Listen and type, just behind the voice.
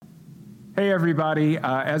Hey everybody,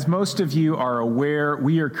 as most of you are aware,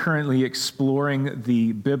 we are currently exploring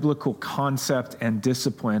the biblical concept and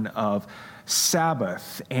discipline of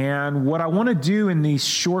Sabbath. And what I want to do in these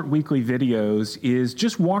short weekly videos is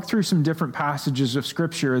just walk through some different passages of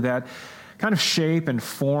Scripture that kind of shape and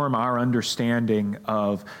form our understanding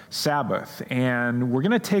of Sabbath. And we're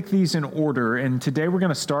going to take these in order. And today we're going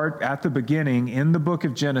to start at the beginning in the book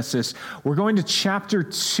of Genesis. We're going to chapter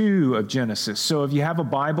 2 of Genesis. So if you have a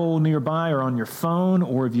Bible nearby or on your phone,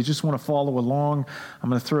 or if you just want to follow along, I'm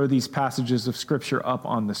going to throw these passages of Scripture up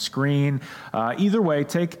on the screen. Either way,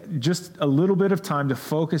 take just a little bit of time to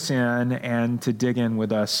focus in and to dig in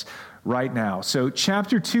with us right now. So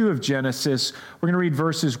chapter 2 of Genesis, we're going to read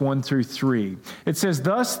verses 1 through 3. It says,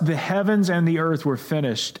 "Thus the heavens and the earth were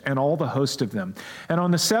finished, and all the host of them. And on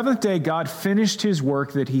the seventh day God finished his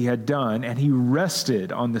work that he had done, and he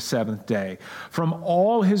rested on the seventh day from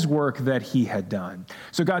all his work that he had done.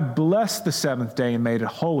 So God blessed the seventh day and made it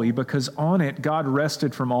holy, because on it God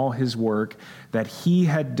rested from all his work that he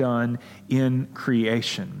had done in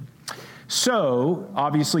creation." So,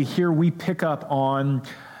 obviously, here we pick up on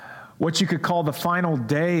what you could call the final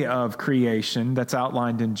day of creation that's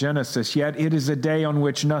outlined in Genesis, yet it is a day on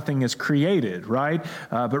which nothing is created, right?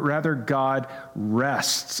 But rather God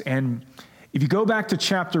rests. And if you go back to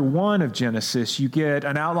chapter 1 of Genesis, you get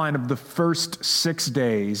an outline of the first 6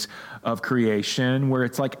 days of creation, where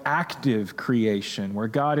it's like active creation, where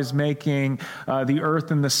God is making the earth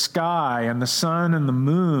and the sky and the sun and the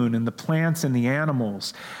moon and the plants and the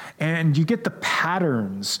animals. And you get the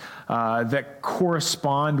patterns that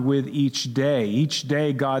correspond with each day. Each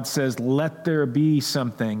day God says, let there be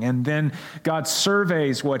something. And then God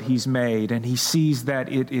surveys what he's made and he sees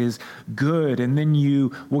that it is good. And then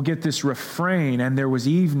you will get this refrain, and there was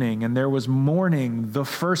evening and there was morning the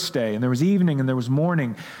first day, and there was evening and there was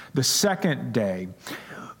morning the second day.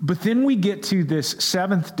 But then we get to this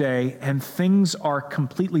seventh day and things are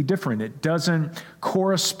completely different. It doesn't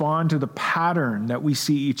correspond to the pattern that we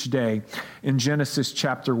see each day in Genesis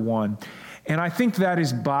chapter 1. And I think that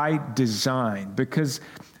is by design, because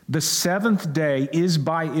the seventh day is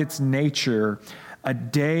by its nature a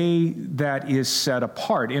day that is set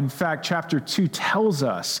apart. In fact, chapter 2 tells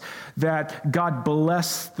us that God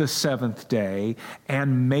blessed the seventh day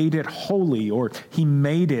and made it holy, or he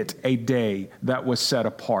made it a day that was set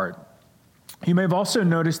apart. You may have also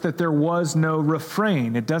noticed that there was no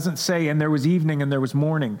refrain. It doesn't say, and there was evening and there was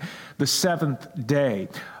morning, the seventh day,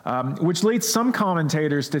 which leads some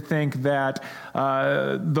commentators to think that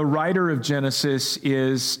the writer of Genesis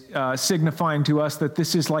is signifying to us that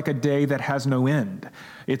this is like a day that has no end.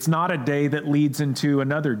 It's not a day that leads into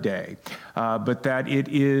another day, but that it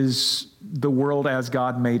is the world as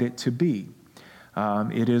God made it to be.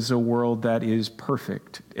 It is a world that is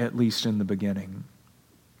perfect, at least in the beginning.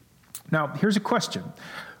 Now, here's a question.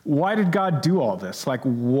 Why did God do all this? Like,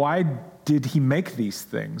 why did he make these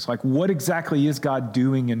things? Like, what exactly is God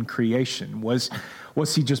doing in creation? Was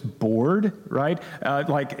he just bored, right?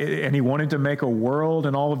 And he wanted to make a world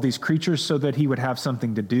and all of these creatures so that he would have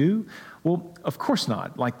something to do? Well, of course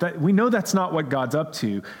not. Like that, we know that's not what God's up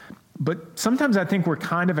to. But sometimes I think we're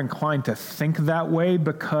kind of inclined to think that way,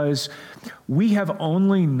 because we have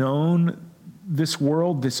only known this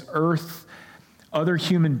world, this earth, other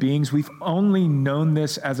human beings. We've only known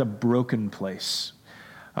this as a broken place.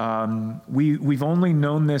 We've only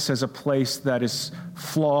known this as a place that is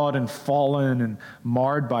flawed and fallen and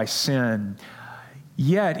marred by sin.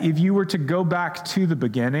 Yet, if you were to go back to the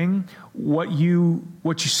beginning, what you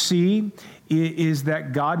see is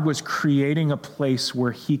that God was creating a place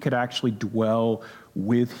where he could actually dwell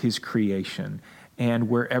with his creation, and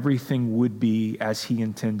where everything would be as he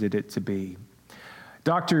intended it to be.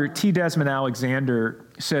 Dr. T. Desmond Alexander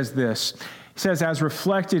says this. He says, as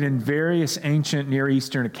reflected in various ancient Near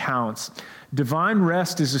Eastern accounts, divine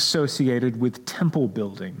rest is associated with temple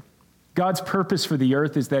building. God's purpose for the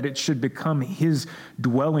earth is that it should become his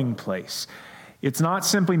dwelling place. It's not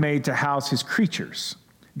simply made to house his creatures.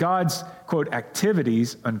 God's, quote,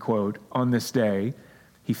 activities, unquote, on this day,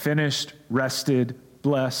 he finished, rested,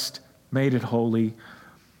 blessed, made it holy,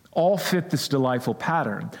 all fit this delightful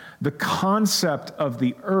pattern. The concept of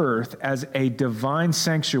the earth as a divine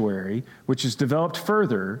sanctuary, which is developed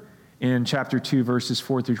further in chapter 2, verses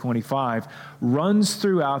 4 through 25, runs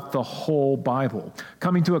throughout the whole Bible,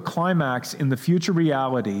 coming to a climax in the future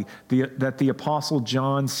reality that the Apostle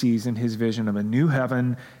John sees in his vision of a new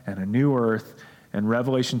heaven and a new earth in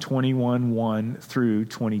Revelation 21:1 through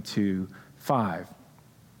 22:5.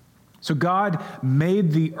 So God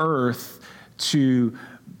made the earth to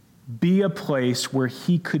be a place where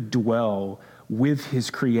he could dwell with his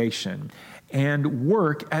creation. and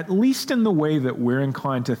work, at least in the way that we're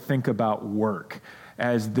inclined to think about work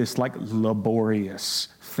as this like laborious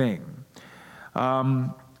thing,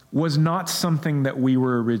 was not something that we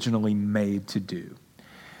were originally made to do.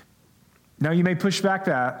 Now, you may push back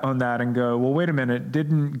on that and go, well, wait a minute,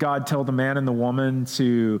 didn't God tell the man and the woman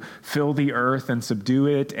to fill the earth and subdue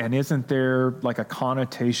it? And isn't there like a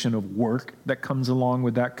connotation of work that comes along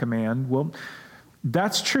with that command? Well,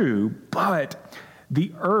 that's true, but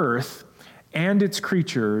the earth and its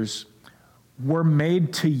creatures were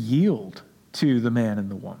made to yield to the man and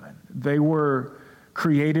the woman. They were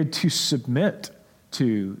created to submit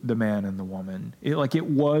to the man and the woman. It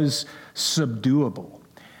was subduable.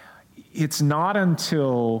 It's not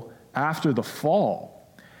until after the fall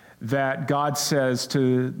that God says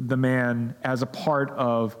to the man, as a part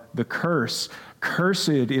of the curse, "Cursed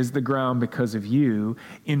is the ground because of you.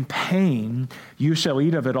 In pain you shall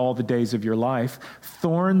eat of it all the days of your life.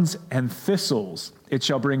 Thorns and thistles it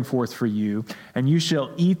shall bring forth for you, and you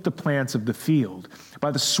shall eat the plants of the field.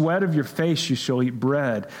 By the sweat of your face you shall eat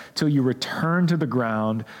bread till you return to the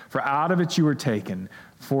ground, for out of it you were taken.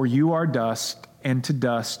 For you are dust, and to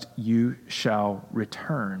dust you shall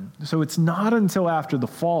return." So it's not until after the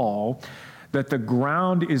fall that the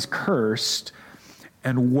ground is cursed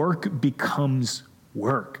and work becomes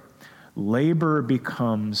work. Labor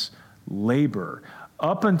becomes labor.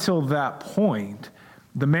 Up until that point,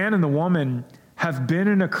 the man and the woman have been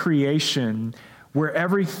in a creation where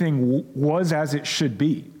everything was as it should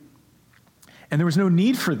be. And there was no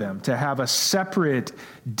need for them to have a separate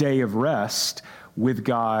day of rest with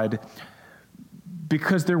God,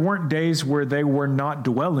 because there weren't days where they were not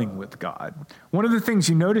dwelling with God. One of the things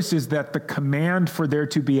you notice is that the command for there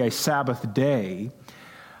to be a Sabbath day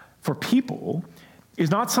for people is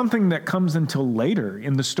not something that comes until later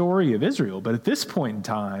in the story of Israel. But at this point in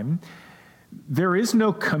time, there is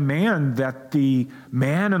no command that the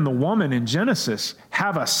man and the woman in Genesis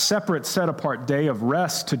have a separate, set-apart day of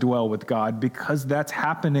rest to dwell with God, because that's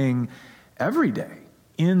happening every day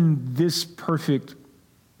in this perfect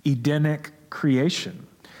Edenic creation.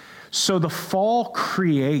 So the fall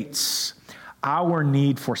creates our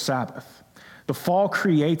need for Sabbath. The fall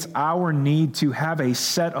creates our need to have a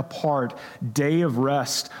set apart day of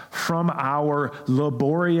rest from our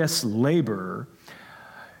laborious labor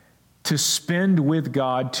to spend with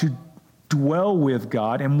God, to dwell with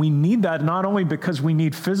God. And we need that not only because we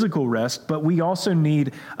need physical rest, but we also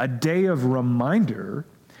need a day of reminder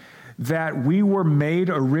that we were made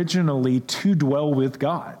originally to dwell with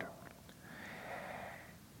God.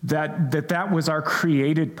 That was our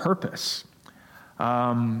created purpose.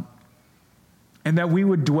 And that we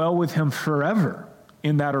would dwell with him forever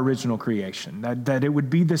in that original creation. That it would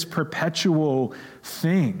be this perpetual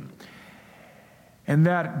thing. And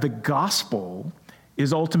that the gospel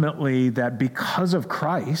is ultimately that because of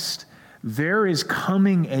Christ, there is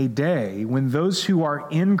coming a day when those who are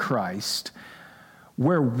in Christ,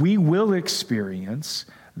 where we will experience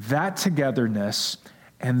that togetherness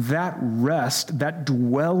and that rest, that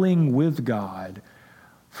dwelling with God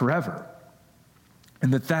forever.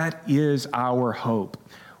 And that is our hope.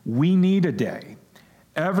 We need a day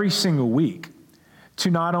every single week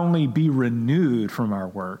to not only be renewed from our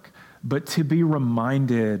work, but to be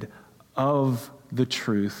reminded of the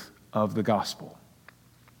truth of the gospel.